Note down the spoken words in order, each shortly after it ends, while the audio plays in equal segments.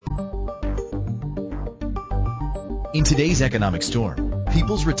In today's economic storm,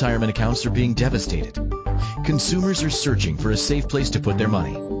 people's retirement accounts are being devastated. Consumers are searching for a safe place to put their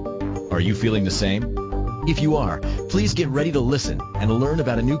money. Are you feeling the same? If you are, please get ready to listen and learn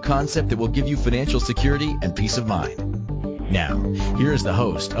about a new concept that will give you financial security and peace of mind. Now, here is the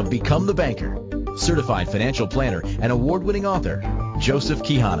host of Become the Banker, certified financial planner and award-winning author, Joseph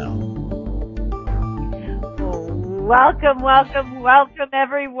Quijano. Welcome,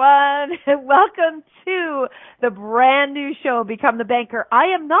 everyone. Welcome to the brand new show, Become the Banker. I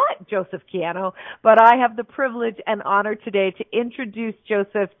am not Joseph Quijano, but I have the privilege and honor today to introduce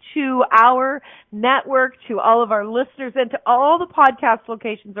Joseph to our network, to all of our listeners, and to all the podcast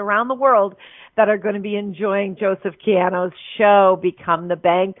locations around the world that are going to be enjoying Joseph Quijano's show, Become the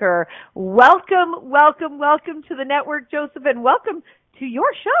Banker. Welcome to the network, Joseph, and welcome to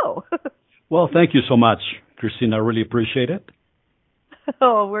your show. Well, thank you so much, Christine. I really appreciate it.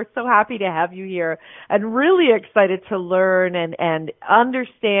 Oh, we're so happy to have you here and really excited to learn and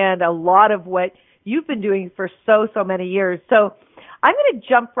understand a lot of what you've been doing for so many years. So I'm going to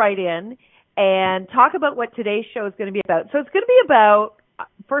jump right in and talk about what today's show is going to be about. So it's going to be about,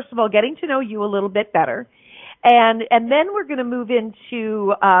 first of all, getting to know you a little bit better. And then we're going to move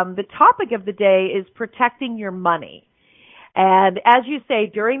into the topic of the day is protecting your money. And as you say,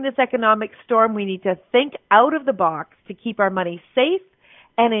 during this economic storm, we need to think out of the box to keep our money safe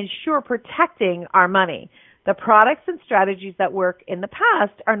and ensure protecting our money. The products and strategies that work in the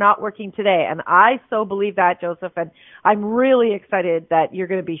past are not working today. And I so believe that, Joseph, and I'm really excited that you're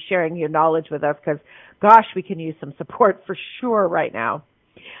going to be sharing your knowledge with us because, gosh, we can use some support for sure right now.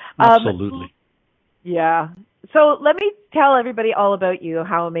 Absolutely. Yeah. So let me tell everybody all about you,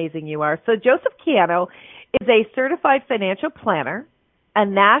 how amazing you are. So Joseph Quijano is a certified financial planner, a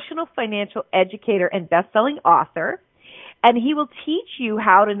national financial educator and best-selling author, and he will teach you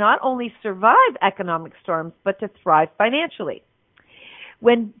how to not only survive economic storms, but to thrive financially.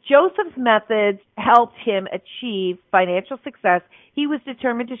 When Joseph's methods helped him achieve financial success, he was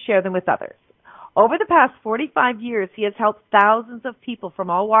determined to share them with others. Over the past 45 years, he has helped thousands of people from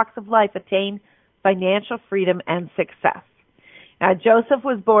all walks of life attain financial freedom and success. Now, Joseph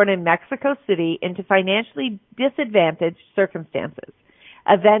was born in Mexico City into financially disadvantaged circumstances.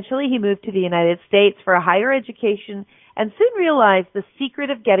 Eventually, he moved to the United States for a higher education and soon realized the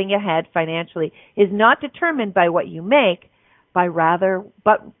secret of getting ahead financially is not determined by what you make, but rather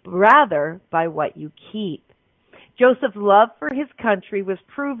by what you keep. Joseph's love for his country was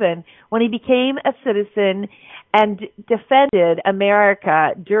proven when he became a citizen and defended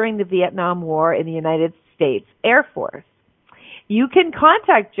America during the Vietnam War in the United States Air Force. You can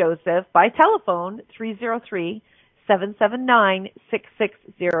contact Joseph by telephone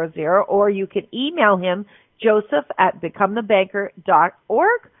 303-779-6600, or you can email him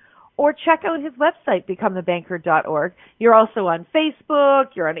joseph@becomethebanker.org, or check out his website, becomethebanker.org. You're also on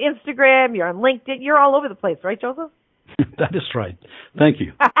Facebook, you're on Instagram, you're on LinkedIn, you're all over the place, right, Joseph? That is right. Thank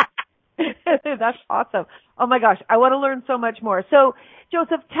you. That's awesome. Oh my gosh, I want to learn so much more. So,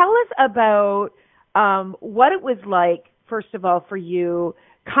 Joseph, tell us about what it was like, first of all, for you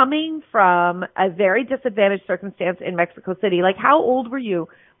coming from a very disadvantaged circumstance in Mexico City. Like, how old were you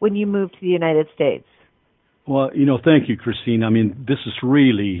when you moved to the United States? Well, thank you, Christine. I mean, this is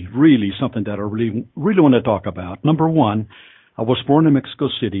really something that I really want to talk about. Number one, I was born in Mexico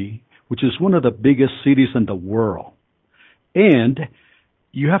City, which is one of the biggest cities in the world. And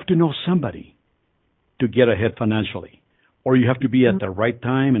you have to know somebody to get ahead financially, or you have to be at the right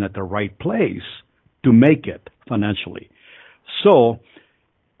time and at the right place to make it financially. So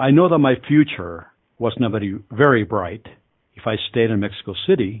I know that my future was not very bright if I stayed in Mexico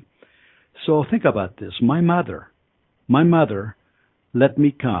City. So think about this. My mother let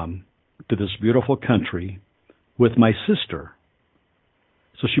me come to this beautiful country with my sister.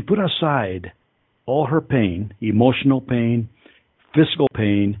 So she put aside all her pain, emotional pain, physical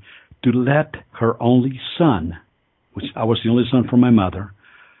pain, to let her only son, which I was the only son from my mother,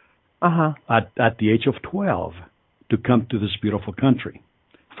 at the age of 12, to come to this beautiful country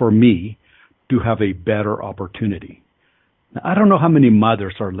for me to have a better opportunity. Now, I don't know how many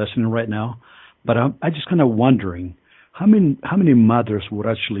mothers are listening right now, but I'm just kind of wondering how many mothers would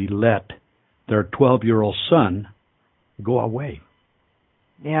actually let their 12-year-old son go away.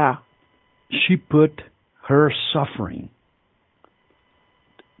 Yeah. She put her suffering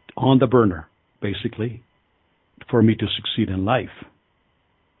on the burner, basically, for me to succeed in life.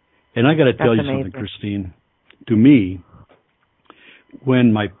 And I got to tell you something, Christine. To me,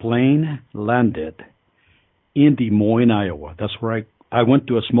 when my plane landed in Des Moines, Iowa, that's where I went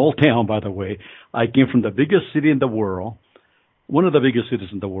to a small town, by the way. I came from the biggest city in the world, one of the biggest cities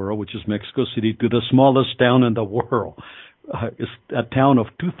in the world, which is Mexico City, to the smallest town in the world. It's a town of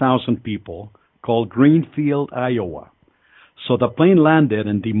 2,000 people called Greenfield, Iowa. So the plane landed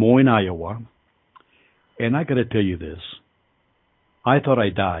in Des Moines, Iowa, and I got to tell you this. I thought I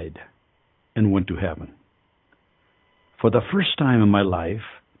died and went to heaven. For the first time in my life,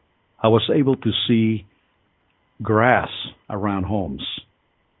 I was able to see grass around homes.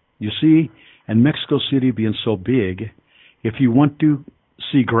 You see, in Mexico City being so big, if you want to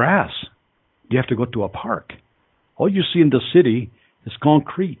see grass, you have to go to a park. All you see in the city is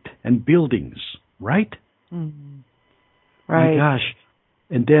concrete and buildings, right? Mm-hmm. Right. My gosh.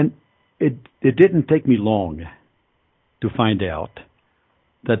 And then it didn't take me long to find out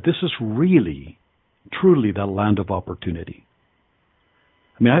that this is really, truly the land of opportunity.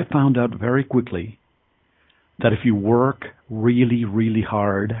 I mean, I found out very quickly that if you work really, really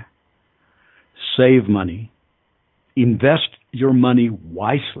hard, save money, invest your money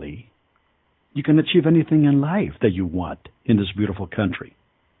wisely, you can achieve anything in life that you want in this beautiful country.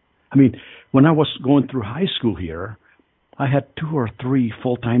 I mean, when I was going through high school here, I had 2 or 3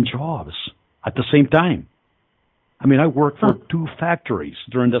 full-time jobs at the same time. I mean, I worked for 2 factories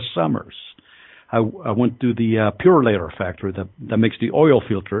during the summers. I went to the Purolator factory that makes the oil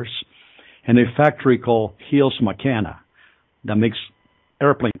filters, and a factory called Hills Macana that makes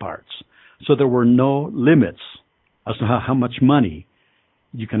airplane parts. So there were no limits as to how much money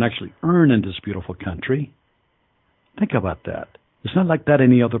you can actually earn in this beautiful country. Think about that. It's not like that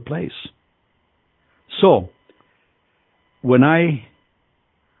any other place. So, when I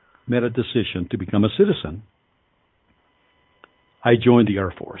made a decision to become a citizen, I joined the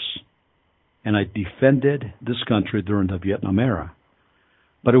Air Force. And I defended this country during the Vietnam era.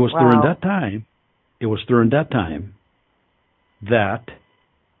 But it was during that time that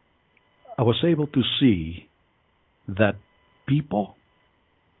I was able to see that people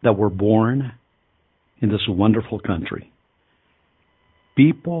that were born in this wonderful country,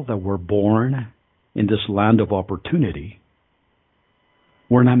 people that were born in this land of opportunity,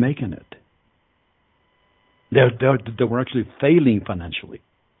 were not making it. They were actually failing financially.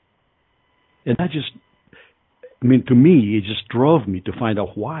 And to me, it just drove me to find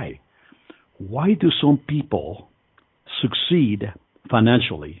out why. Why do some people succeed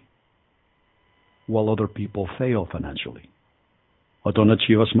financially while other people fail financially or don't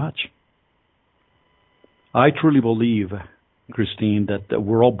achieve as much? I truly believe, Christine, that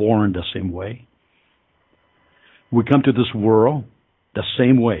we're all born the same way. We come to this world the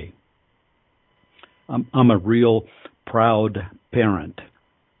same way. I'm a real proud parent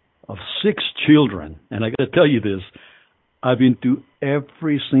of 6 children, and I got to tell you this, I've been to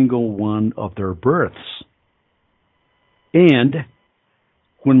every single one of their births. And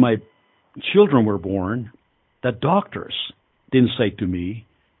when my children were born, the doctors didn't say to me,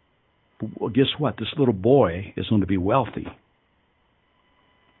 well, guess what, this little boy is going to be wealthy.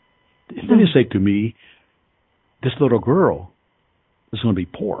 They didn't say to me, this little girl is going to be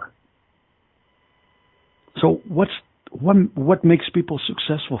poor. So what makes people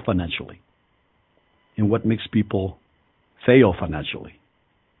successful financially? And what makes people fail financially?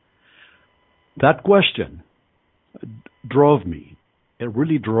 That question drove me. It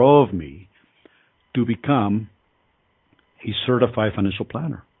really drove me to become a certified financial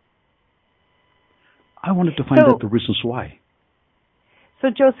planner. I wanted to find out the reasons why. So,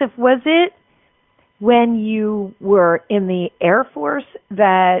 Joseph, was it when you were in the Air Force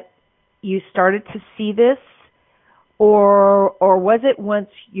that you started to see this? Or was it once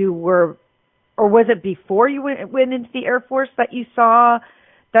you were, or was it before you went into the Air Force that you saw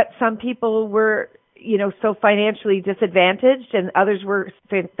that some people were, so financially disadvantaged and others were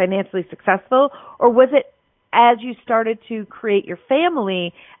financially successful? Or was it as you started to create your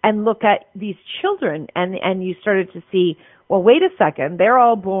family and look at these children and you started to see, well, wait a second, they're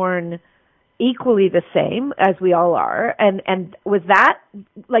all born equally the same as we all are. And was that,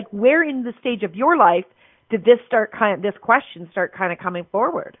 like, where in the stage of your life did this question start coming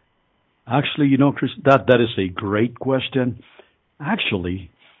forward? Actually, Chris, that is a great question.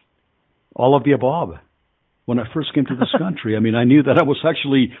 Actually, all of the above. When I first came to this country, I knew that I was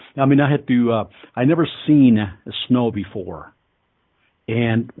actually, I never seen snow before.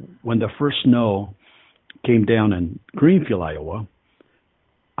 And when the first snow came down in Greenfield, Iowa,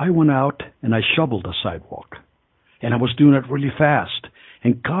 I went out and I shoveled the sidewalk. And I was doing it really fast.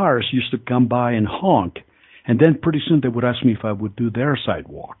 And cars used to come by and honk. And then pretty soon they would ask me if I would do their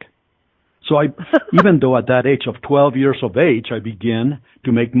sidewalk. So even though at that age of 12 years of age, I began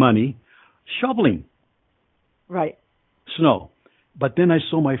to make money shoveling. Right. Snow. But then I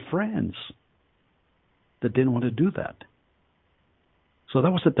saw my friends that didn't want to do that. So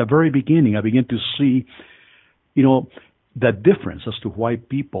that was at the very beginning. I began to see, you know, the difference as to why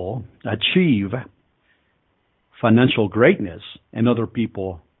people achieve financial greatness and other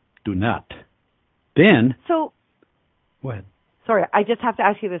people do not. Then, So, go ahead. sorry, I just have to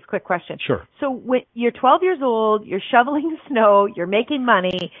ask you this quick question. Sure. So when you're 12 years old, you're shoveling snow, you're making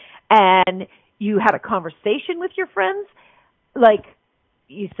money, and you had a conversation with your friends, like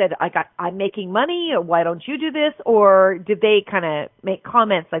you said, I'm making money, or why don't you do this? Or did they kind of make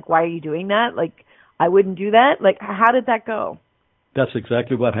comments like, why are you doing that? Like, I wouldn't do that. Like, how did that go? That's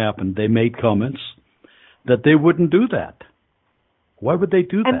exactly what happened. They made comments that they wouldn't do that. Why would they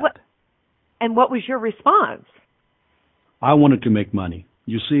do that? And what was your response? I wanted to make money.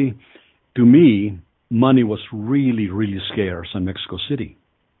 You see, to me, money was really, really scarce in Mexico City.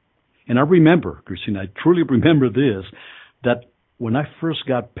 And I remember, Christine, I truly remember this, that when I first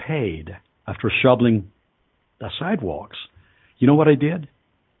got paid after shoveling the sidewalks, you know what I did?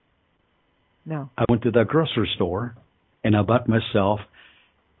 No. I went to the grocery store and I bought myself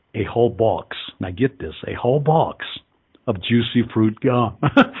a whole box. Now get this, a whole box of juicy fruit gum.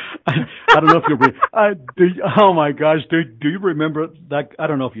 I don't know if you oh my gosh, do you remember that? I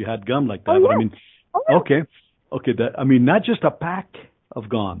don't know if you had gum like that, but I mean, okay, not just a pack of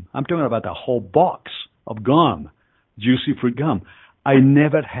gum. I'm talking about a whole box of gum, juicy fruit gum. I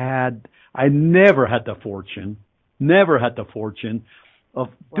never had the fortune of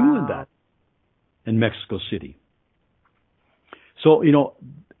doing that in Mexico City. So, you know,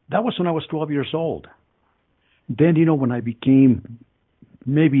 that was when I was 12 years old. Then, you know, when I became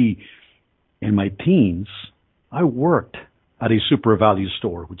maybe in my teens, I worked at a Super Value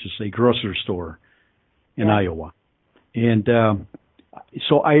store, which is a grocery store in Iowa. And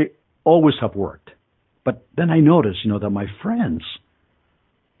so I always have worked. But then I noticed, you know, that my friends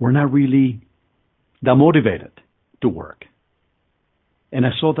were not really that motivated to work. And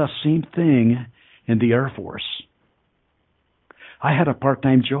I saw that same thing in the Air Force. I had a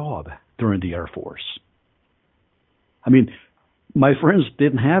part-time job during the Air Force. I mean, my friends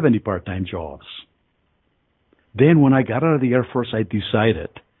didn't have any part-time jobs. Then when I got out of the Air Force, I decided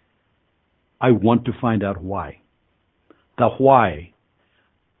I want to find out why. The why.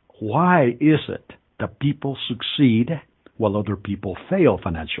 Why is it that people succeed while other people fail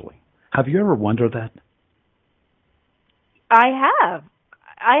financially? Have you ever wondered that? I have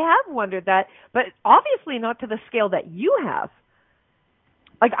wondered that, but obviously not to the scale that you have.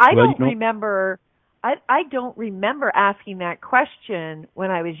 Like, I don't remember asking that question when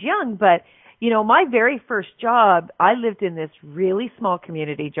I was young, but, you know, my very first job, I lived in this really small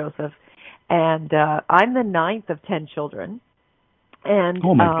community, Joseph, and I'm the 9th of 10 children. And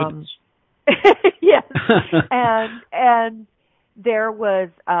oh my goodness. yes. and there was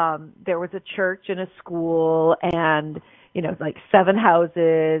a church and a school and, you know, like 7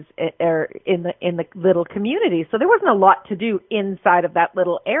 houses in the little community. So there wasn't a lot to do inside of that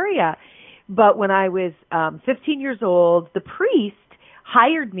little area. But when I was 15 years old, the priest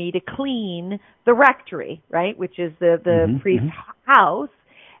hired me to clean the rectory, right, which is the priest's house.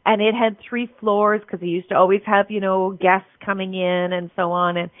 And it had 3 floors because he used to always have, you know, guests coming in and so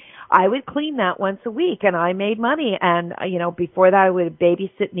on. And I would clean that once a week, and I made money. And, you know, before that, I would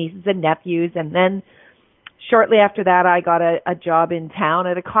babysit nieces and nephews. And then shortly after that, I got a job in town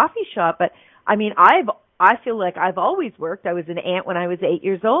at a coffee shop. But, I mean, I feel like I've always worked. I was an aunt when I was 8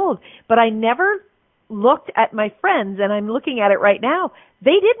 years old. But I never looked at my friends, and I'm looking at it right now.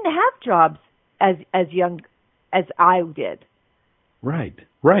 They didn't have jobs as young as I did. Right.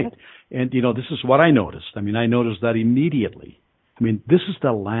 And, you know, this is what I noticed. I mean, I noticed that immediately. I mean, this is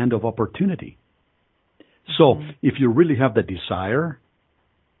the land of opportunity. So if you really have the desire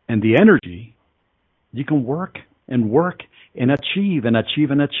and the energy, you can work and achieve and achieve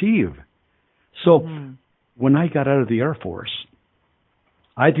and achieve. So when I got out of the Air Force,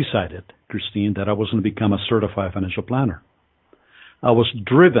 I decided, Christine, that I was going to become a certified financial planner. I was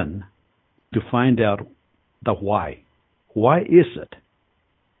driven to find out the why. Why is it?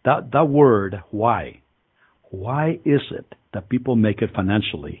 That word, why. Why is it that people make it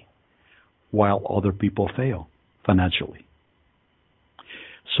financially while other people fail financially?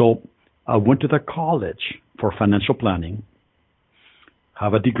 So I went to the college for financial planning,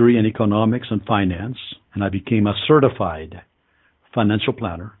 have a degree in economics and finance, and I became a certified financial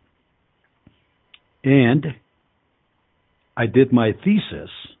planner. And I did my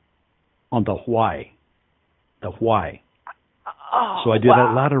thesis on the why. The why. Oh, so I did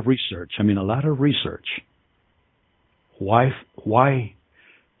a lot of research. Why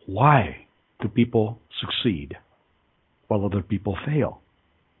do people succeed while other people fail?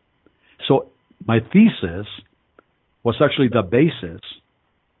 So my thesis was actually the basis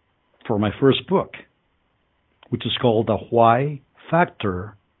for my first book, which is called The Why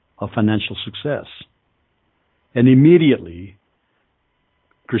Factor of Financial Success. And immediately,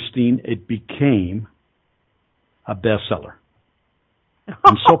 Christine, it became a bestseller.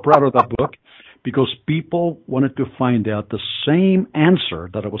 I'm so proud of that book because people wanted to find out the same answer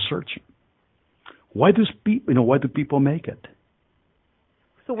that I was searching. Why do people make it?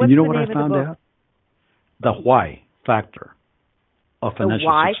 So what's and you know the what name I of the found book? out? The Why Factor of Financial The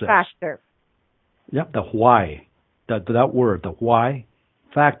Why Success. Factor. Yep, the why. That word, the Why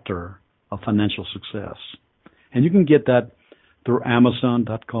Factor of Financial Success. And you can get that through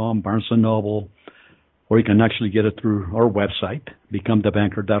Amazon.com, Barnes & Noble, or you can actually get it through our website,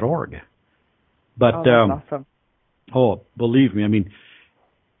 becomethebanker.org. But, that's awesome. Believe me, I mean,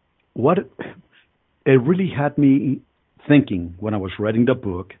 it really had me thinking when I was writing the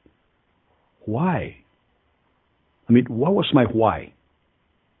book, why? I mean, what was my why?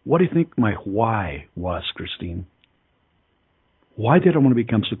 What do you think my why was, Christine? Why did I want to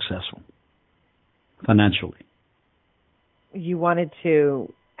become successful financially? You wanted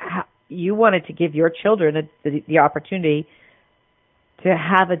to give your children the opportunity to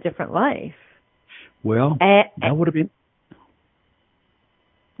have a different life. Well, that would have been.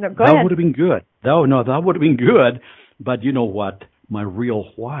 No, go ahead. That would have been good. That would have been good. But you know what? My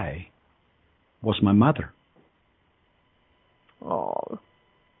real why was my mother. Oh.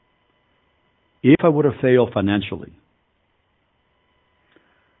 If I would have failed financially,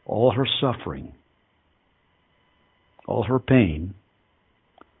 all her suffering, all her pain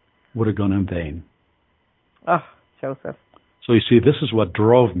would have gone in vain. Oh, Joseph. So you see, this is what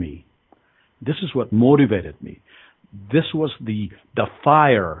drove me. This is what motivated me. This was the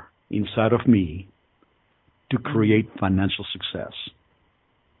fire inside of me to create financial success.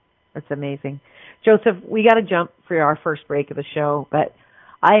 That's amazing. Joseph, we got to jump for our first break of the show, but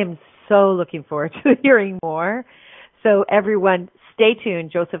I am so looking forward to hearing more. So everyone, stay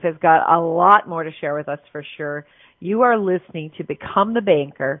tuned. Joseph has got a lot more to share with us for sure. You are listening to Become the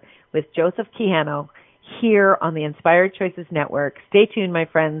Banker with Joseph Quijano here on the Inspired Choices Network. Stay tuned, my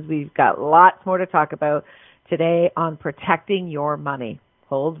friends. We've got lots more to talk about today on protecting your money.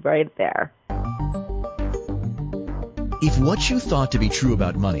 Hold right there. If what you thought to be true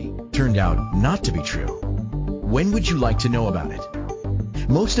about money turned out not to be true, when would you like to know about it?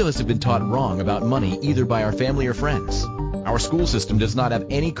 Most of us have been taught wrong about money either by our family or friends. Our school system does not have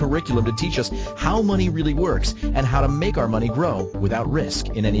any curriculum to teach us how money really works and how to make our money grow without risk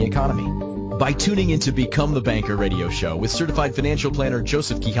in any economy. By tuning into Become the Banker radio show with certified financial planner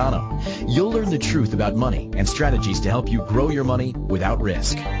Joseph Quijano, you'll learn the truth about money and strategies to help you grow your money without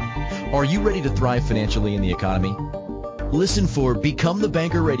risk. Are you ready to thrive financially in the economy? Listen for Become the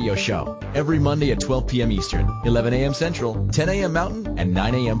Banker radio show every Monday at 12 p.m. Eastern, 11 a.m. Central, 10 a.m. Mountain, and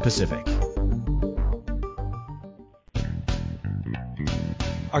 9 a.m. Pacific.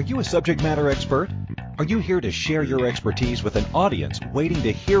 Are you a subject matter expert? Are you here to share your expertise with an audience waiting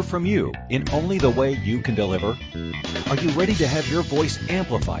to hear from you in only the way you can deliver? Are you ready to have your voice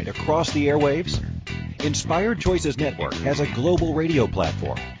amplified across the airwaves? Inspired Choices Network has a global radio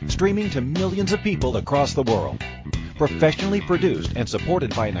platform streaming to millions of people across the world. Professionally produced and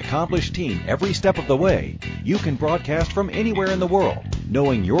supported by an accomplished team every step of the way, you can broadcast from anywhere in the world,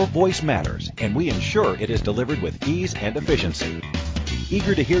 knowing your voice matters, and we ensure it is delivered with ease and efficiency.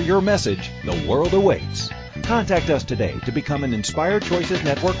 Eager to hear your message? The world awaits. Contact us today to become an Inspired Choices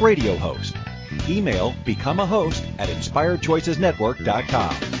Network radio host. Email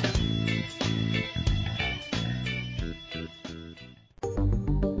becomeahost@inspiredchoicesnetwork.com.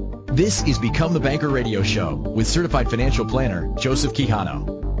 This is Become the Banker radio show with certified financial planner Joseph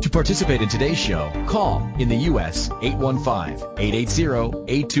Quijano. To participate in today's show, call in the U.S.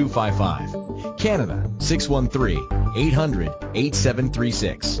 815-880-8255, Canada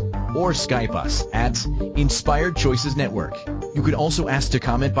 613-800-8736, or Skype us at Inspired Choices Network. You could also ask to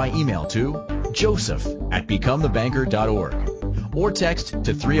comment by email to joseph@becomethebanker.org or text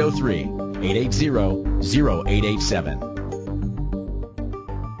to 303-880-0887.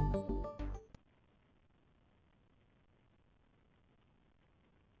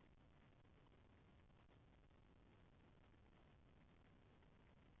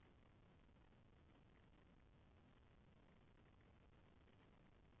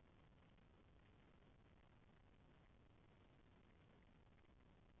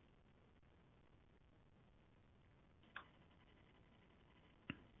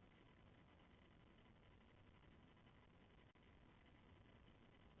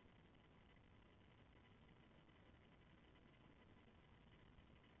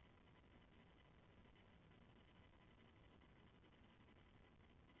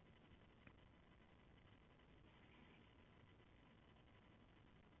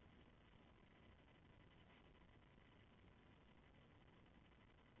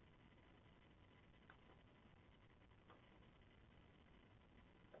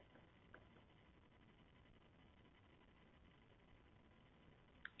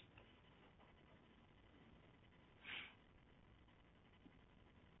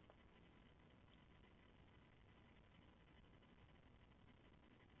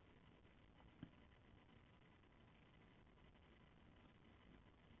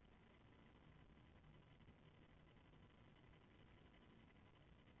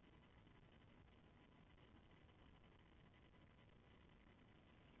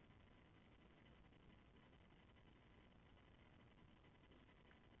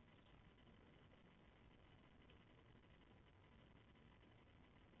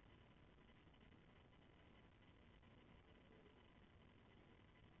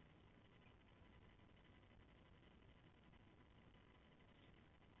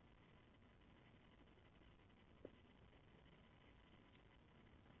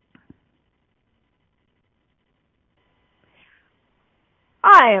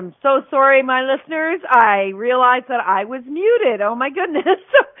 I am so sorry, my listeners. I realized that I was muted. Oh, my goodness.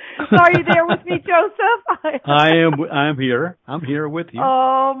 So, are you there with me, Joseph? I'm here. I'm here with you.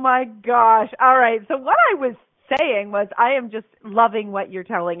 Oh, my gosh. All right. So what I was saying was I am just loving what you're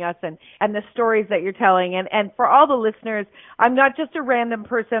telling us and the stories that you're telling. And for all the listeners, I'm not just a random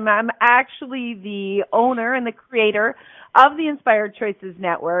person. I'm actually the owner and the creator of the Inspired Choices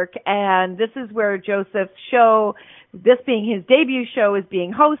Network. And this is where Joseph's show, this being his debut show, is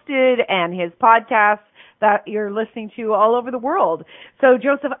being hosted, and his podcast that you're listening to all over the world. So,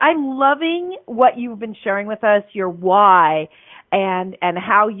 Joseph, I'm loving what you've been sharing with us, your why, and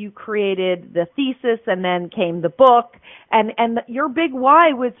how you created the thesis, and then came the book. And your big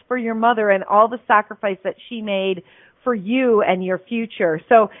why was for your mother and all the sacrifice that she made for you and your future.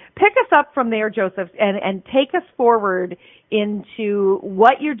 So pick us up from there, Joseph, and take us forward into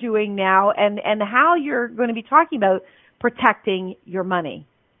what you're doing now and how you're going to be talking about protecting your money.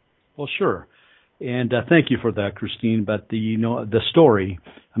 Well, sure. And thank you for that, Christine. But the story,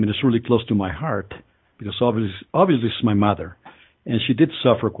 I mean, it's really close to my heart because obviously it's my mother, and she did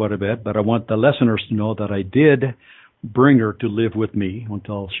suffer quite a bit. But I want the listeners to know that I did bring her to live with me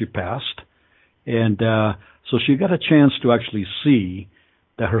until she passed, and so she got a chance to actually see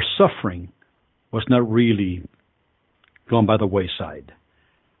that her suffering was not really gone by the wayside.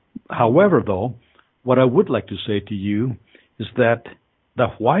 However, though, what I would like to say to you is that the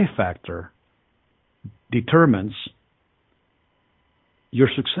why factor determines your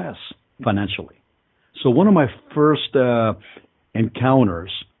success financially. So one of my first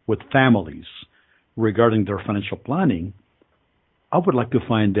encounters with families regarding their financial planning, I would like to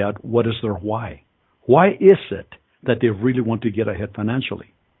find out what is their why. Why is it that they really want to get ahead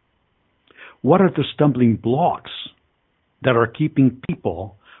financially? What are the stumbling blocks that are keeping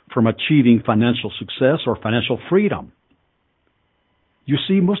people from achieving financial success or financial freedom? You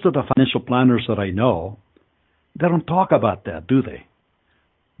see, most of the financial planners that I know, they don't talk about that, do they?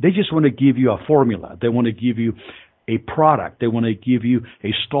 They just want to give you a formula. They want to give you a product. They want to give you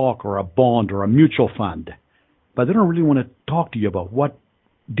a stock or a bond or a mutual fund. But they don't really want to talk to you about what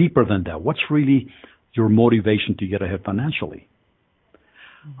deeper than that. What's really your motivation to get ahead financially?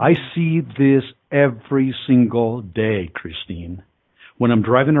 Mm-hmm. I see this every single day, Christine, when I'm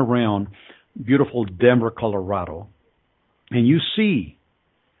driving around beautiful Denver, Colorado, and you see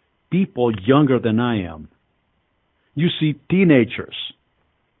people younger than I am. You see teenagers.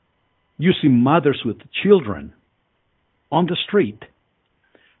 You see mothers with children on the street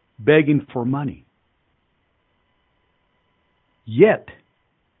begging for money. Yet,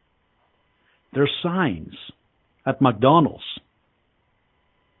 there's signs at McDonald's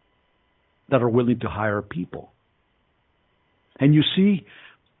that are willing to hire people. And you see,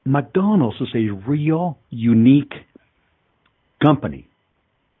 McDonald's is a real, unique company.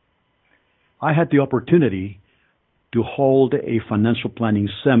 I had the opportunity to hold a financial planning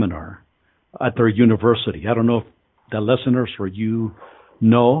seminar at their university. I don't know if the listeners or you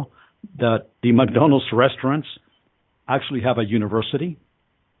know that the McDonald's restaurants actually have a university.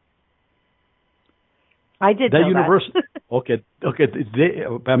 I did know university, that. Okay.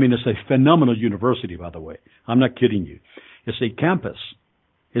 I mean, it's a phenomenal university, by the way. I'm not kidding you. It's a campus.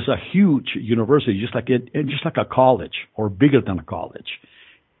 It's a huge university, just like a college or bigger than a college.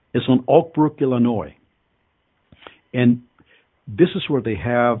 It's in Oak Brook, Illinois. And this is where they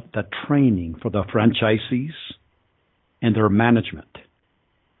have the training for the franchisees and their management.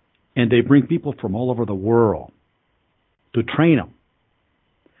 And they bring people from all over the world to train them.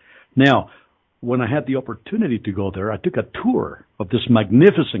 Now, when I had the opportunity to go there, I took a tour of this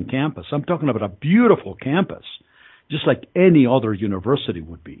magnificent campus. I'm talking about a beautiful campus, just like any other university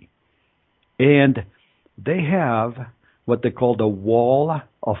would be. And they have what they call the Wall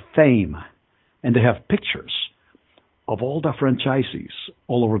of Fame. And they have pictures of all the franchisees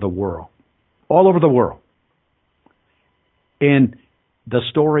all over the world. All over the world. And the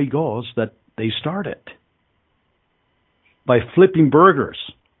story goes that they started by flipping burgers.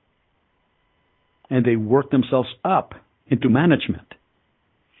 And they worked themselves up into management.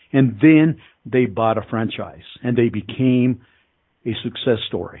 And then they bought a franchise. And they became a success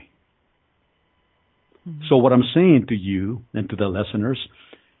story. Mm-hmm. So what I'm saying to you and to the listeners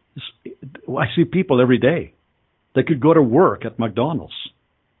is I see people every day that could go to work at McDonald's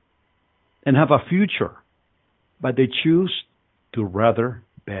and have a future, but they choose to rather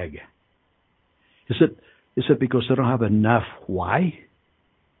beg. Is it because they don't have enough why?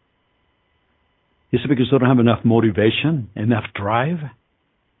 Is it because they don't have enough motivation, enough drive?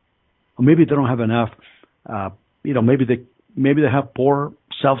 Or maybe they don't have enough, maybe they have poor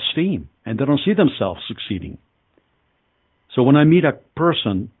self-esteem and they don't see themselves succeeding. So when I meet a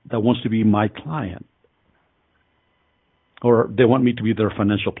person that wants to be my client, or they want me to be their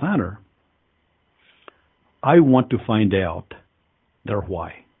financial planner, I want to find out their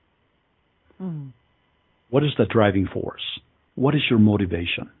why. Mm. What is the driving force? What is your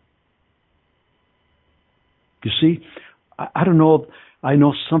motivation? You see, I don't know, I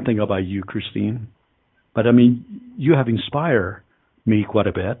know something about you, Christine, but I mean, you have inspired me quite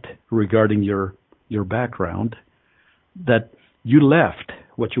a bit regarding your background, that you left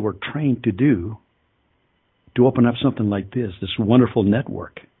what you were trained to do to open up something like this wonderful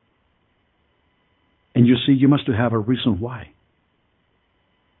network. And you see, you must have a reason why.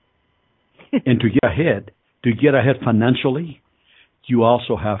 And to get ahead financially, you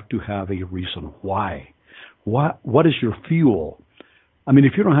also have to have a reason why. What is your fuel? I mean,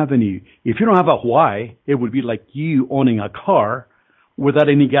 if you don't have a why, it would be like you owning a car without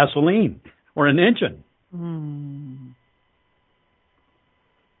any gasoline or an engine. Mm.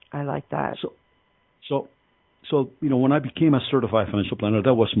 I like that. So, when I became a certified financial planner,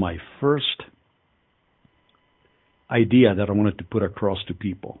 that was my first idea that I wanted to put across to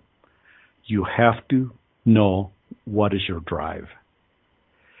people. You have to know what is your drive.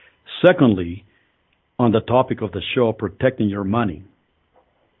 Secondly, on the topic of the show, protecting your money,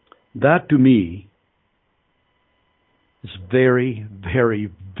 that to me is very,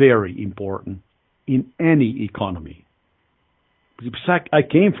 very, very important in any economy. Because I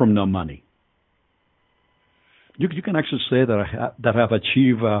came from no money. You can actually say that I have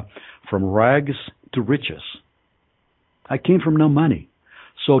achieved from rags to riches. I came from no money.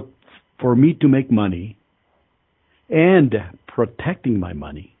 So for me to make money and protecting my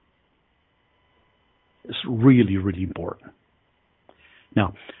money is really, really important.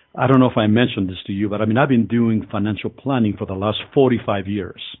 Now, I don't know if I mentioned this to you, but I mean, I've been doing financial planning for the last 45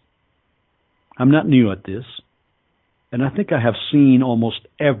 years. I'm not new at this, and I think I have seen almost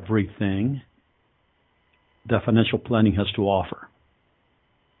everything that financial planning has to offer.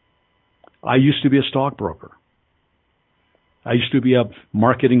 I used to be a stockbroker. I used to be a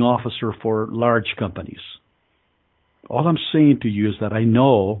marketing officer for large companies. All I'm saying to you is that I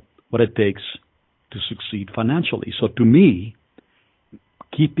know what it takes to succeed financially. So to me,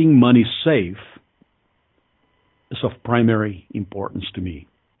 keeping money safe is of primary importance to me.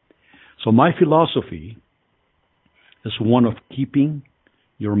 So my philosophy is one of keeping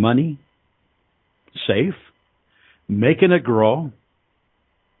your money safe, making it grow,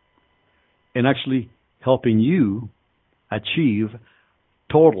 and actually helping you achieve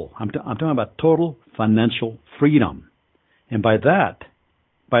total, I'm talking about total financial freedom. And by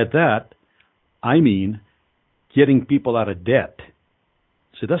that, I mean getting people out of debt.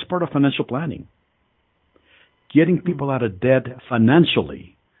 See, that's part of financial planning. Getting people out of debt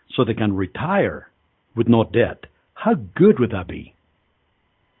financially so they can retire with no debt. How good would that be?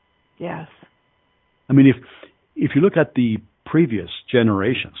 Yes. I mean, if you look at the previous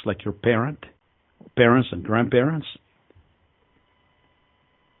generations, like your parents and grandparents,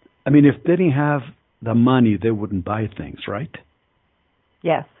 I mean, if they didn't have the money, they wouldn't buy things, right?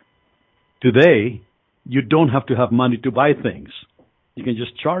 Yes. Today, you don't have to have money to buy things. You can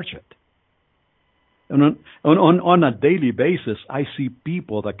just charge it. And on a daily basis, I see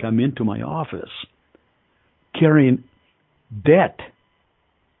people that come into my office carrying debt.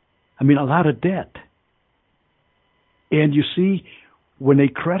 I mean, a lot of debt. And you see, when a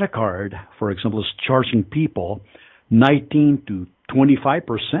credit card, for example, is charging people 19 to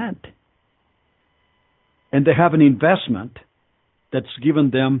 25%, and they have an investment that's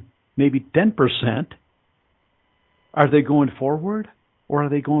given them maybe 10%, are they going forward or are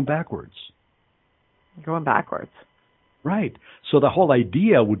they going backwards? Going backwards. Right. So the whole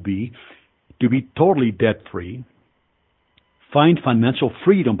idea would be to be totally debt-free, find financial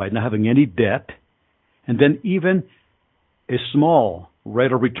freedom by not having any debt, and then even a small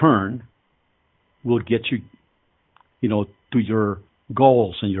rate of return will get you, to your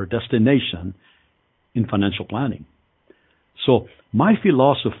goals and your destination in financial planning. So my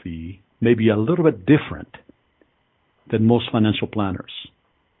philosophy may be a little bit different than most financial planners.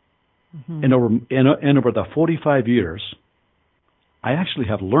 Mm-hmm. And over the 45 years, I actually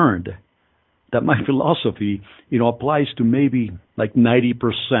have learned that my philosophy, applies to maybe like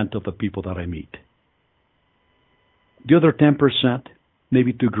 90% of the people that I meet. The other 10% may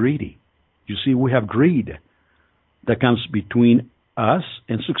be too greedy. You see, we have greed that comes between us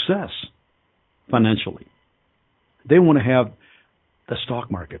and success financially. They want to have the stock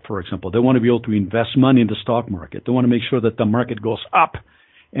market, for example. They want to be able to invest money in the stock market. They want to make sure that the market goes up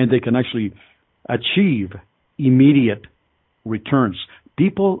and they can actually achieve immediate returns.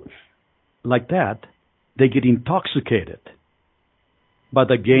 People like that, they get intoxicated by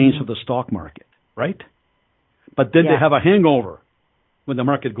the gains of the stock market, right? But then they have a hangover when the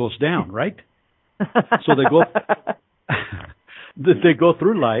market goes down, right? So they go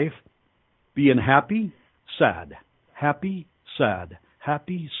through life being happy, sad, happy, sad,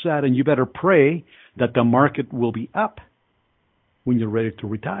 happy, sad, and you better pray that the market will be up when you're ready to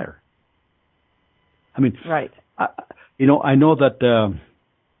retire. I mean, right. I know that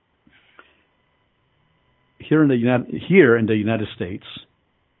here in the United States,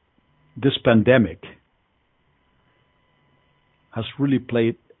 this pandemic has really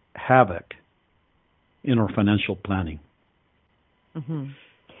played havoc in our financial planning. Mm-hmm.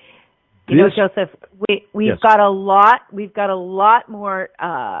 Joseph, we've got a lot more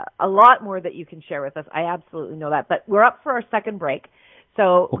that you can share with us. I absolutely know that. But we're up for our second break.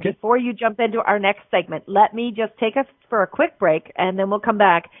 So before you jump into our next segment, let me just take us for a quick break, and then we'll come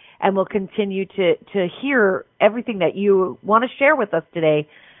back and we'll continue to hear everything that you want to share with us today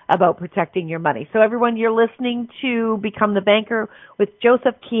about protecting your money. So everyone, you're listening to Become the Banker with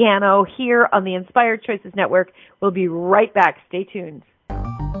Joseph Quijano here on the Inspired Choices Network. We'll be right back. Stay tuned.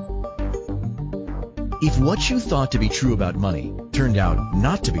 If what you thought to be true about money turned out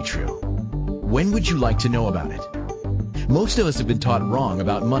not to be true, when would you like to know about it? Most of us have been taught wrong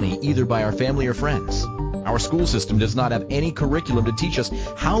about money either by our family or friends. Our school system does not have any curriculum to teach us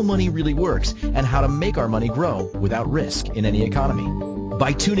how money really works and how to make our money grow without risk in any economy.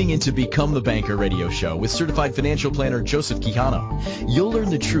 By tuning into Become the Banker radio show with certified financial planner Joseph Quijano, you'll learn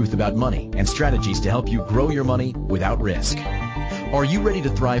the truth about money and strategies to help you grow your money without risk. Are you ready to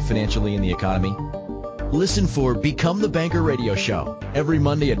thrive financially in the economy? Listen for Become the Banker radio show every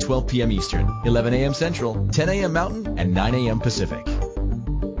Monday at 12 p.m. Eastern, 11 a.m. Central, 10 a.m. Mountain, and 9 a.m. Pacific.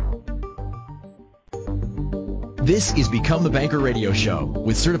 This is Become the Banker radio show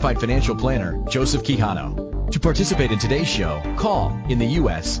with certified financial planner Joseph Quijano. To participate in today's show, call in the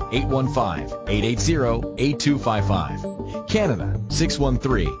U.S. 815-880-8255, Canada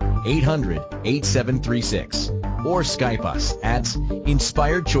 613-800-8736, or Skype us at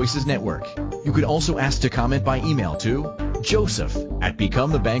Inspired Choices Network. You could also ask to comment by email to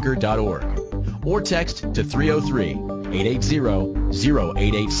joseph@becomethebanker.org or text to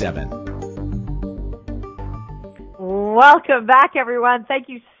 303-880-0887. Welcome back, everyone. Thank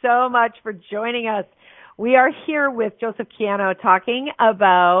you so much for joining us. We are here with Joseph Quijano talking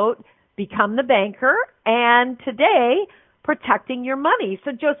about Become the Banker and today, protecting your money.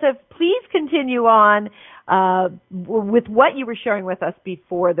 So, Joseph, please continue on with what you were sharing with us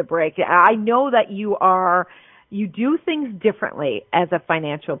before the break. I know that you do things differently as a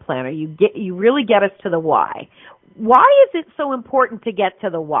financial planner. You really get us to the why. Why is it so important to get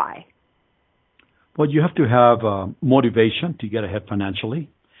to the why? Well, you have to have motivation to get ahead financially,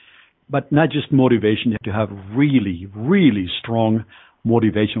 but not just motivation. You have to have really, really strong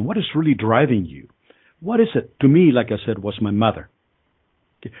motivation. What is really driving you? What is it? To me, like I said, was my mother.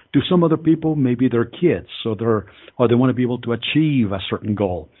 To some other people, maybe their kids, or they want to be able to achieve a certain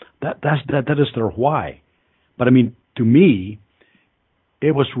goal. That is their why. But I mean, to me,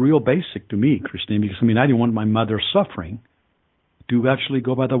 it was real basic to me, Christine, because I didn't want my mother suffering to actually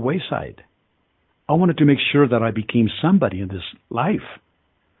go by the wayside. I wanted to make sure that I became somebody in this life,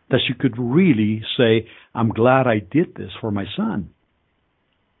 that she could really say, I'm glad I did this for my son.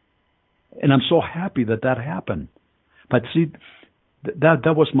 And I'm so happy that happened. But see,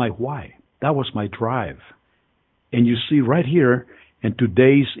 that was my why. That was my drive. And you see right here in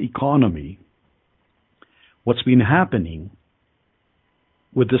today's economy, what's been happening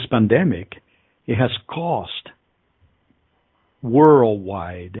with this pandemic, it has caused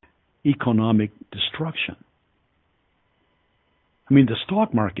worldwide economic destruction. The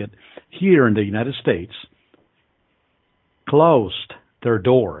stock market here in the United States closed their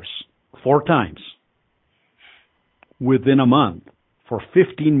doors 4 times within a month for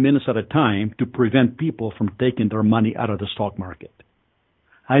 15 minutes at a time to prevent people from taking their money out of the stock market.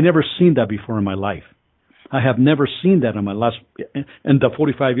 I never seen that before in my life. I have never seen that in the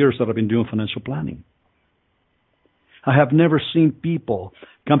 45 years that I've been doing financial planning. I have never seen people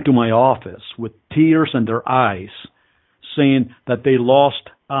come to my office with tears in their eyes saying that they lost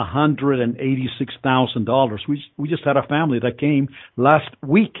 $186,000. We just had a family that came last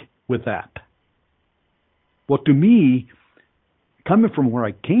week with that. Well, to me, coming from where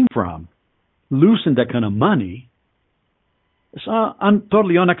I came from, losing that kind of money is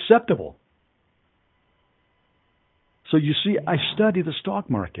totally unacceptable. So you see, I study the stock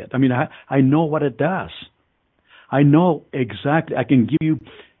market. I know what it does. I know exactly. I can give you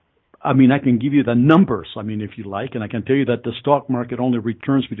the numbers, if you like, and I can tell you that the stock market only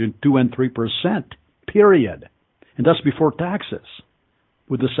returns between 2 and 3%, period. And that's before taxes.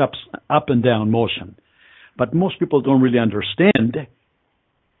 with this up and down motion. But most people don't really understand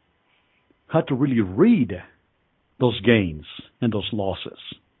how to really read those gains and those losses.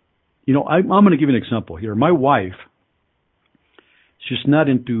 You know, I'm going to give you an example here. My wife, she's not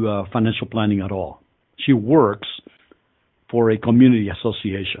into financial planning at all. She works for a community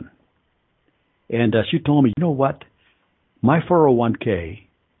association. And she told me, you know what? My 401k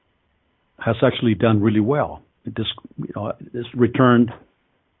has actually done really well. It's returned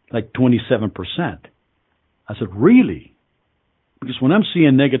like 27%. I said, really? Because when I'm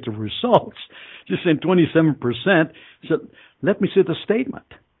seeing negative results, just saying 27%, I said, let me see the statement.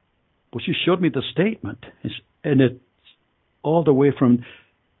 Well, she showed me the statement, and it's all the way from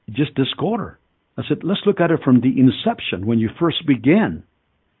just this quarter. I said, let's look at it from the inception, when you first began.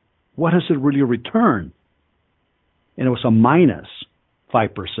 What has it really returned? And it was a minus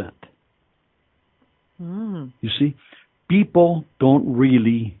 5%. You see, people don't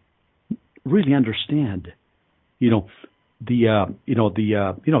really understand, the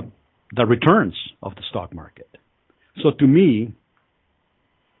returns of the stock market. So to me,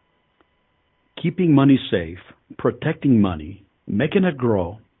 keeping money safe, protecting money, making it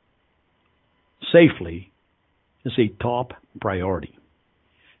grow safely is a top priority.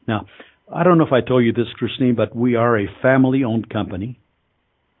 Now, I don't know if I told you this, Christine, but we are a family-owned company.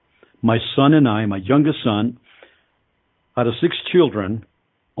 My son and I, my youngest son, out of 6 children,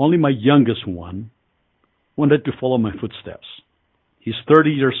 only my youngest one wanted to follow my footsteps. He's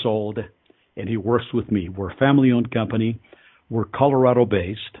 30 years old, and he works with me. We're a family-owned company. We're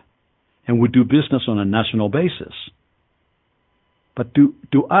Colorado-based, and we do business on a national basis. But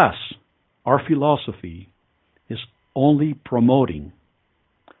to us, our philosophy is only promoting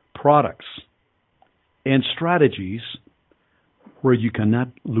products and strategies where you cannot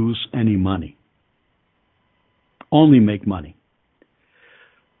lose any money. Only make money.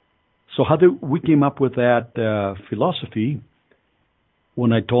 So we came up with that philosophy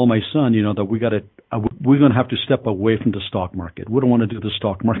when I told my son, that we're going to have to step away from the stock market. We don't want to do the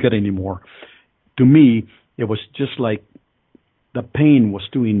stock market anymore. To me, it was just like the pain was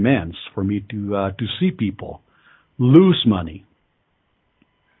too immense for me to see people lose money.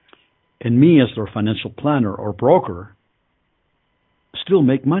 And me, as their financial planner or broker, still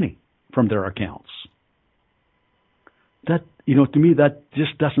make money from their accounts. That, to me, that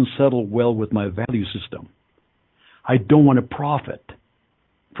just doesn't settle well with my value system. I don't want to profit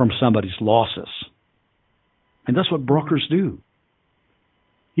from somebody's losses. And that's what brokers do.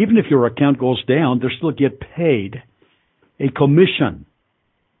 Even if your account goes down, they still get paid a commission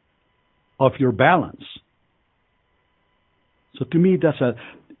of your balance. So to me, that's a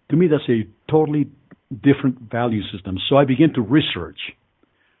totally different value system. So I began to research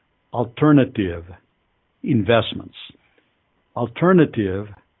alternative investments, alternative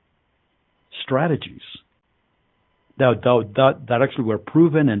strategies that actually were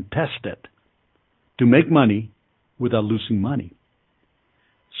proven and tested to make money without losing money.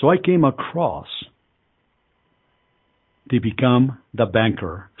 So I came across the Become the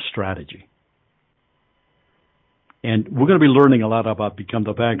Banker strategy. And we're going to be learning a lot about Become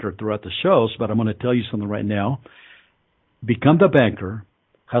the Banker throughout the shows, but I'm going to tell you something right now. Become the Banker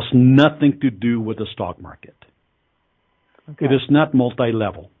has nothing to do with the stock market. Okay. It is not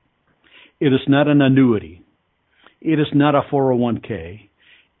multi-level. It is not an annuity. It is not a 401k.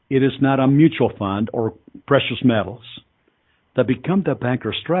 It is not a mutual fund or precious metals. The Become the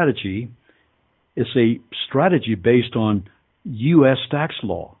Banker strategy is a strategy based on U.S. tax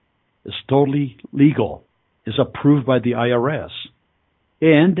law. It's totally legal. It's approved by the IRS.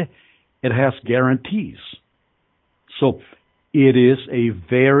 And it has guarantees. So it is a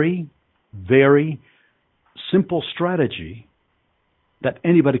very, very simple strategy that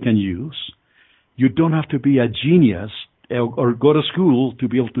anybody can use. You don't have to be a genius or go to school to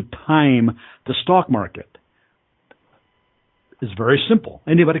be able to time the stock market. It's very simple.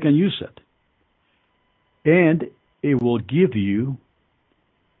 Anybody can use it. And it will give you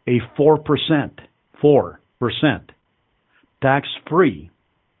a 4% tax-free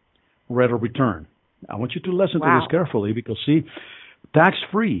rate of return. I want you to listen to this carefully because, see,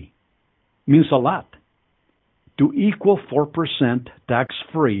 tax-free means a lot. To equal 4%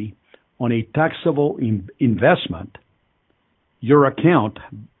 tax-free on a taxable investment, your account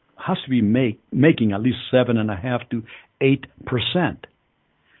has to be making at least 7.5% to 8%.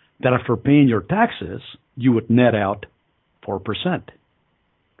 That after paying your taxes, you would net out 4%.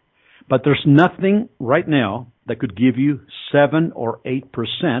 But there's nothing right now that could give you 7 or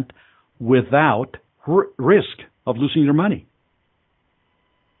 8% without risk of losing your money.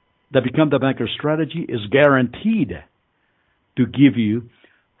 The Become the Banker strategy is guaranteed to give you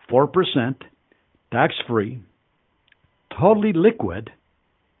 4%, tax-free, totally liquid.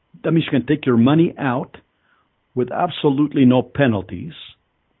 That means you can take your money out with absolutely no penalties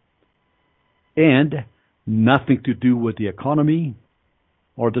and nothing to do with the economy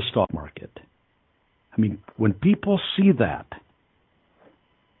or the stock market. I mean, when people see that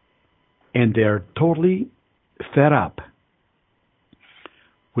and they're totally fed up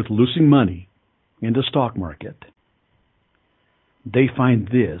with losing money in the stock market, they find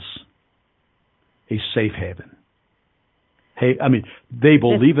this a safe haven. Hey, I mean, they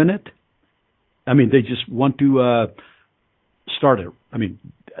believe in it. I mean, they just want to start it. I mean,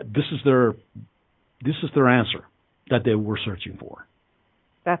 this is their answer that they were searching for.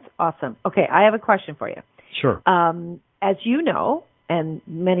 That's awesome. Okay, I have a question for you. Sure. As you know, and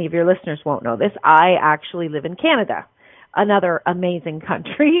many of your listeners won't know this, I actually live in Canada, another amazing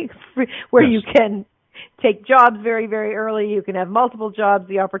country where Yes. you can take jobs very, very early. You can have multiple jobs.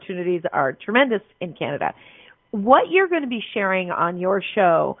 The opportunities are tremendous in Canada. What you're going to be sharing on your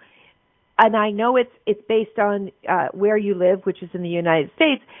show, and I know it's based on where you live, which is in the United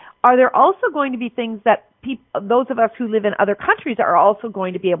States, are there also going to be things that those of us who live in other countries are also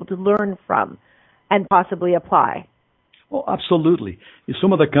going to be able to learn from and possibly apply? Well, absolutely.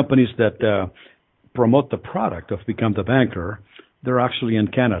 Some of the companies that promote the product of Become the Banker, they're actually in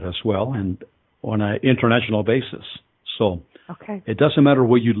Canada as well and on an international basis. So okay. It doesn't matter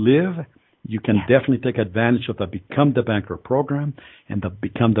where you live. You can definitely take advantage of the Become the Banker program and the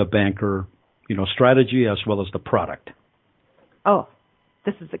Become the Banker, strategy as well as the product. Oh,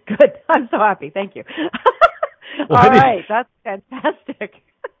 this is good. I'm so happy. Thank you. Well, all right. That's fantastic.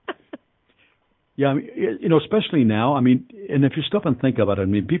 Yeah, I mean, especially now, I mean, and if you stop and think about it, I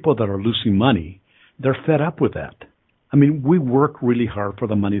mean, people that are losing money, they're fed up with that. I mean, we work really hard for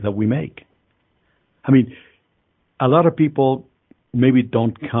the money that we make. I mean, a lot of people maybe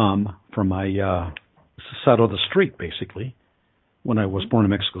don't come from my side of the street, basically, when I was born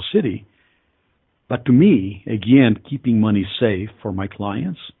in Mexico City. But to me, again, keeping money safe for my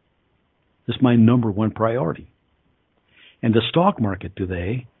clients is my number one priority. And the stock market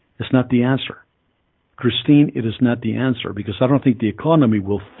today is not the answer. Christine, it is not the answer because I don't think the economy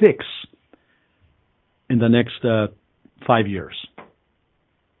will fix in the next 5 years.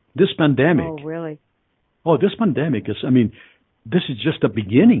 This pandemic. Oh, really? Oh, this pandemic is, I mean, this is just the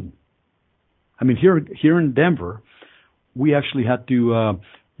beginning. I mean, here in Denver, we actually had to,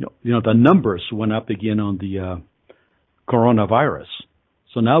 the numbers went up again on the coronavirus.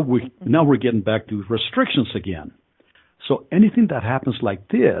 So now we're getting back to restrictions again. So anything that happens like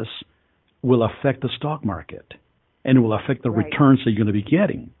this will affect the stock market and it will affect the returns that you're going to be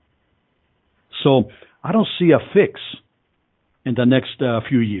getting. So I don't see a fix in the next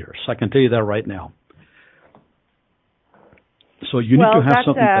few years. I can tell you that right now. So you need to have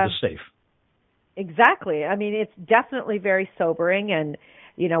something that is safe. Exactly. I mean, it's definitely very sobering and,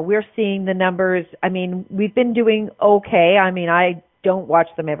 we're seeing the numbers. I mean, we've been doing okay. I mean, I don't watch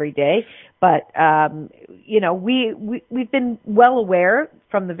them every day, but, we've been well aware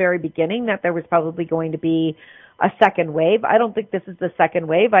from the very beginning that there was probably going to be a second wave. I don't think this is the second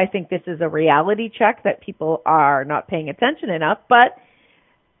wave. I think this is a reality check that people are not paying attention enough, but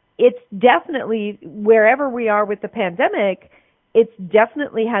it's definitely wherever we are with the pandemic, it's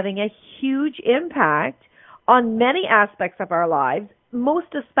definitely having a huge impact on many aspects of our lives, most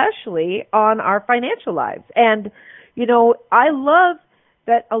especially on our financial lives. And, I love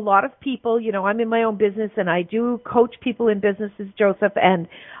that a lot of people, I'm in my own business and I do coach people in businesses, Joseph, and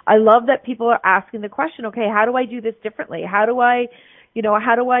I love that people are asking the question, okay, how do I do this differently? How do I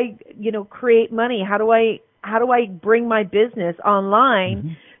create money? How do I bring my business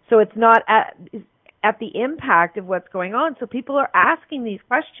online so it's not at the impact of what's going on? So people are asking these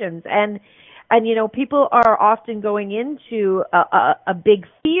questions and people are often going into a big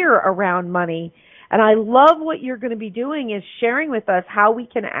fear around money. And I love what you're going to be doing is sharing with us how we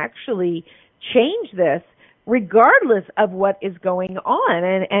can actually change this regardless of what is going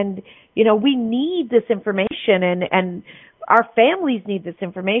on. And we need this information and our families need this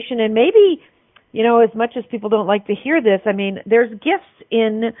information. And maybe, as much as people don't like to hear this, I mean, there's gifts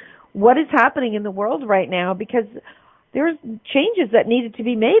in what is happening in the world right now because there's changes that needed to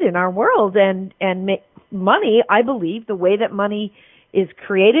be made in our world and money, I believe, the way that money is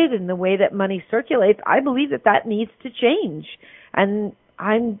created and the way that money circulates, I believe that needs to change. And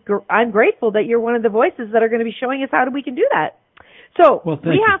I'm grateful that you're one of the voices that are going to be showing us how we can do that. So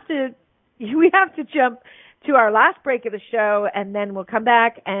we have to jump to our last break of the show, and then we'll come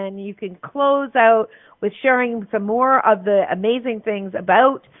back and you can close out with sharing some more of the amazing things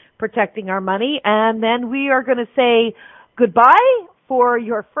about protecting our money. And then we are going to say goodbye for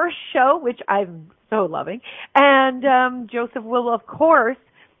your first show, which I'm so loving. And Joseph will, of course,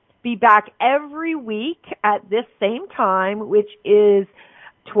 be back every week at this same time, which is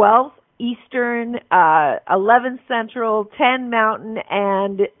 12 Eastern, 11 Central, 10 Mountain,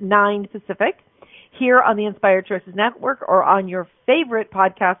 and 9 Pacific, here on the Inspired Choices Network or on your favorite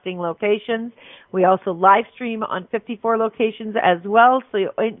podcasting locations. We also live stream on 54 locations as well.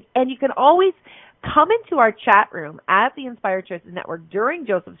 And you can always come into our chat room at the Inspired Choices Network during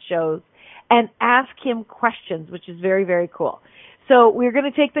Joseph's shows and ask him questions, which is very, very cool. So we're going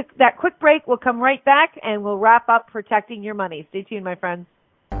to take that quick break. We'll come right back, and we'll wrap up protecting your money. Stay tuned, my friends.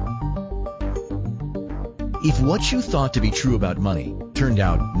 If what you thought to be true about money turned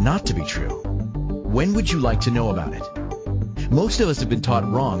out not to be true, when would you like to know about it? Most of us have been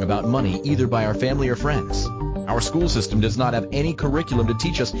taught wrong about money either by our family or friends. Our school system does not have any curriculum to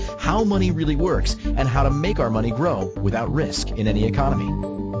teach us how money really works and how to make our money grow without risk in any economy.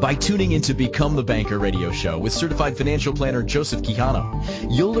 By tuning into Become the Banker radio show with certified financial planner Joseph Quijano,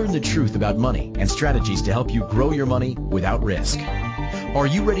 you'll learn the truth about money and strategies to help you grow your money without risk. Are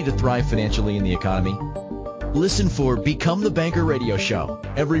you ready to thrive financially in the economy? Listen for Become the Banker radio show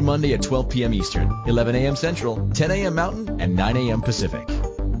every Monday at 12 p.m. Eastern, 11 a.m. Central, 10 a.m. Mountain, and 9 a.m. Pacific.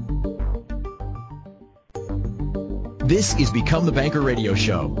 This is Become the Banker radio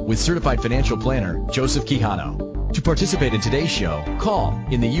show with certified financial planner Joseph Quijano. To participate in today's show, call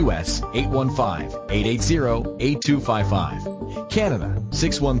in the U.S. 815-880-8255, Canada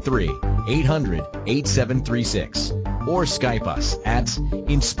 613-800-8736, or Skype us at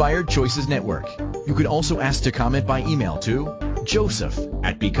Inspired Choices Network. You could also ask to comment by email to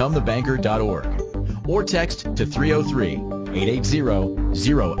joseph@becomethebanker.org or text to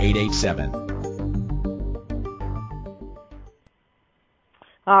 303-880-0887.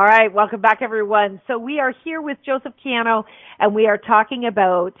 All right, welcome back, everyone. So we are here with Joseph Quijano, and we are talking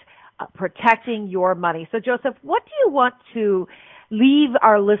about protecting your money. So, Joseph, what do you want to leave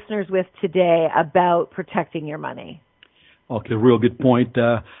our listeners with today about protecting your money? Okay, real good point,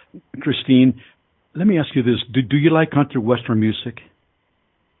 Christine. Let me ask you this. Do you like country western music?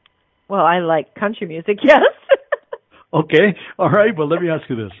 Well, I like country music, yes. Okay, all right. Well, let me ask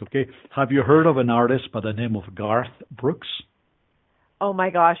you this, okay? Have you heard of an artist by the name of Garth Brooks? Oh,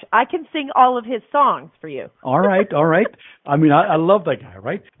 my gosh. I can sing all of his songs for you. All right. I mean, I love that guy,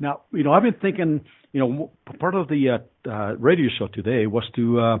 right? Now, I've been thinking, part of the radio show today was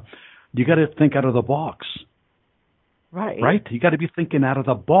to, you got to think out of the box. Right. Right? You got to be thinking out of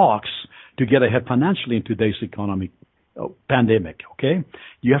the box to get ahead financially in today's economy, pandemic, okay?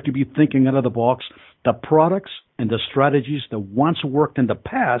 You have to be thinking out of the box. The products and the strategies that once worked in the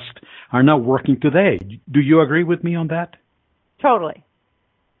past are not working today. Do you agree with me on that? Totally.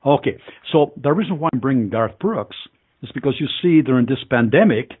 Okay, so the reason why I'm bringing Garth Brooks is because you see during this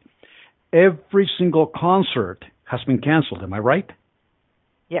pandemic, every single concert has been canceled. Am I right?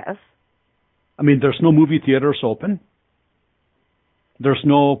 Yes. I mean, there's no movie theaters open. There's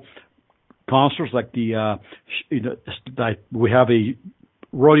no concerts like like we have a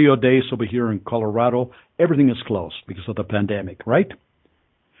rodeo days over here in Colorado. Everything is closed because of the pandemic, right?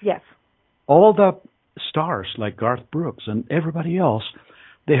 Yes. All the stars like Garth Brooks and everybody else,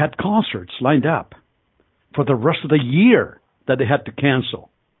 they had concerts lined up for the rest of the year that they had to cancel.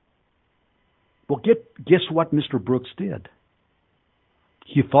 Well, guess what Mr. Brooks did?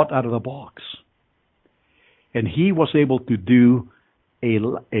 He thought out of the box. And he was able to do a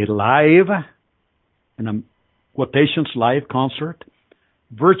live, and quotations, live concert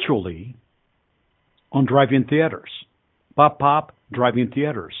virtually on drive-in theaters. Pop, drive-in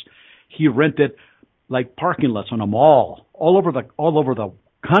theaters. He rented like parking lots on a mall all over the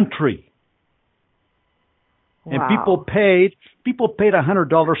country. Wow. And people paid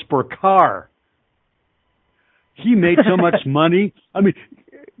 $100 per car. He made so much money. I mean,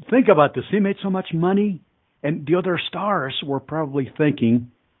 think about this. He made so much money, and the other stars were probably thinking,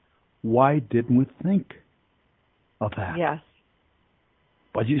 why didn't we think of that? Yes.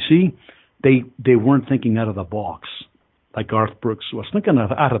 But you see, they weren't thinking out of the box like Garth Brooks was thinking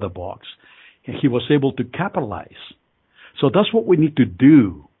out of the box. And he was able to capitalize. So that's what we need to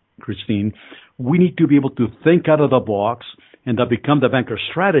do, Christine. We need to be able to think out of the box, and the Become the Banker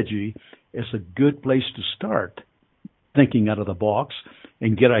strategy is a good place to start thinking out of the box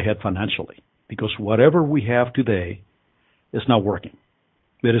and get ahead financially. Because whatever we have today is not working.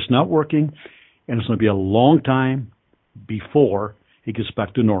 It is not working, and it's going to be a long time before it gets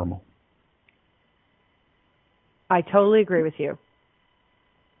back to normal. I totally agree with you.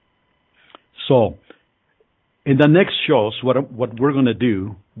 So, in the next shows, what we're going to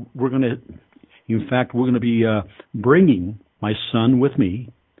do, we're going to be bringing my son with me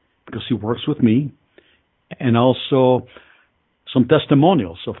because he works with me, and also some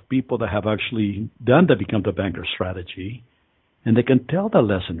testimonials of people that have actually done the Become the Banker strategy, and they can tell the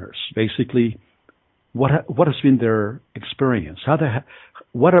listeners basically what has been their experience,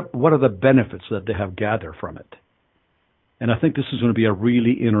 what are the benefits that they have gathered from it. And I think this is going to be a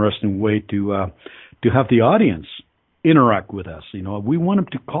really interesting way to have the audience interact with us. You know, we want them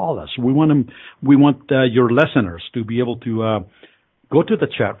to call us. We want your listeners to be able to go to the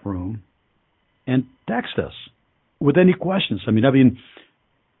chat room and text us with any questions. I mean,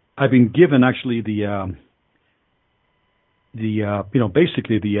 I've been given actually the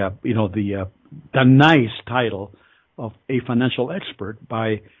nice title of a financial expert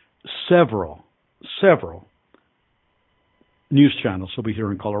by several news channels over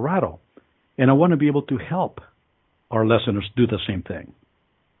here in Colorado. And I want to be able to help our listeners do the same thing.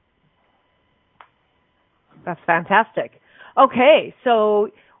 That's fantastic. Okay, so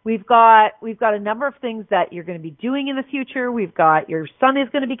we've got a number of things that you're going to be doing in the future. We've got your son is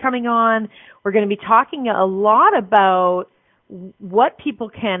going to be coming on. We're going to be talking a lot about what people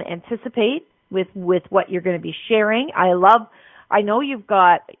can anticipate with what you're going to be sharing. I know you've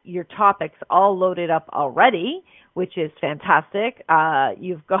got your topics all loaded up already, which is fantastic.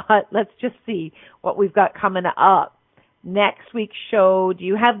 You've got, let's just see what we've got coming up. Next week's show, do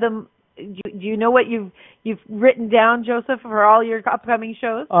you have them? Do you know what you've written down, Joseph, for all your upcoming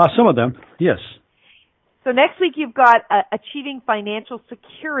shows? Some of them, yes. So next week you've got Achieving Financial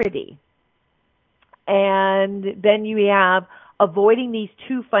Security. And then you have Avoiding These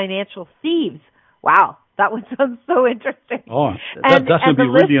Two Financial Thieves. Wow, that one sounds so interesting. Oh, that's going to be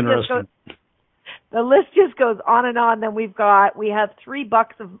really interesting. The list just goes on and on. Then we have 3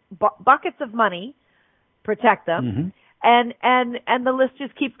 buckets of money, protect them, and the list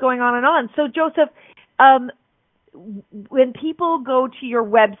just keeps going on and on. So Joseph, when people go to your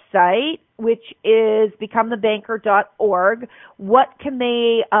website, which is becomethebanker.org, what can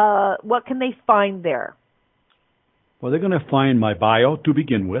they find there? Well, they're going to find my bio to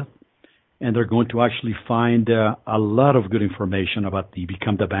begin with, and they're going to actually find a lot of good information about the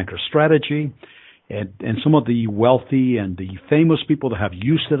Become the Banker strategy and some of the wealthy and the famous people that have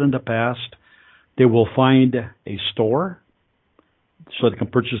used it in the past. They will find a store so they can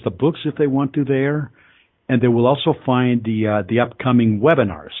purchase the books if they want to there. And they will also find the upcoming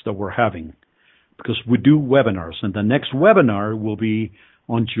webinars that we're having, because we do webinars. And the next webinar will be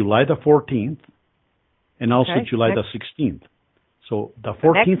on July the 14th and also July the 16th. So the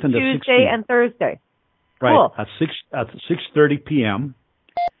 14th and the 16th. Tuesday and Thursday. Right, cool. at 6:30 p.m.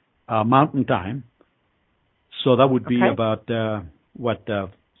 Mountain Time. So that would be about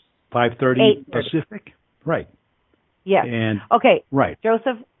 5:30 Pacific, right? Yeah. And right,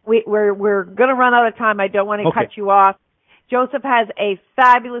 Joseph. We're going to run out of time. I don't want to cut you off. Joseph has a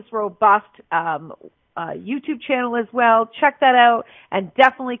fabulous, robust YouTube channel as well. Check that out, and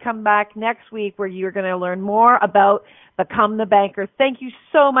definitely come back next week where you're going to learn more about Become the Banker. Thank you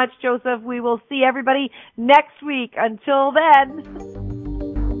so much, Joseph. We will see everybody next week. Until then.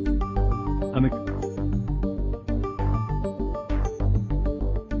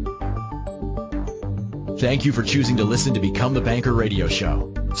 Thank you for choosing to listen to Become the Banker radio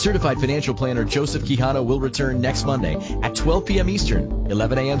show. Certified financial planner Joseph Quijano will return next Monday at 12 p.m. Eastern,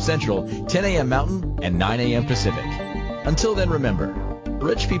 11 a.m. Central, 10 a.m. Mountain, and 9 a.m. Pacific. Until then, remember,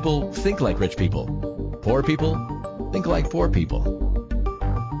 rich people think like rich people. Poor people think like poor people.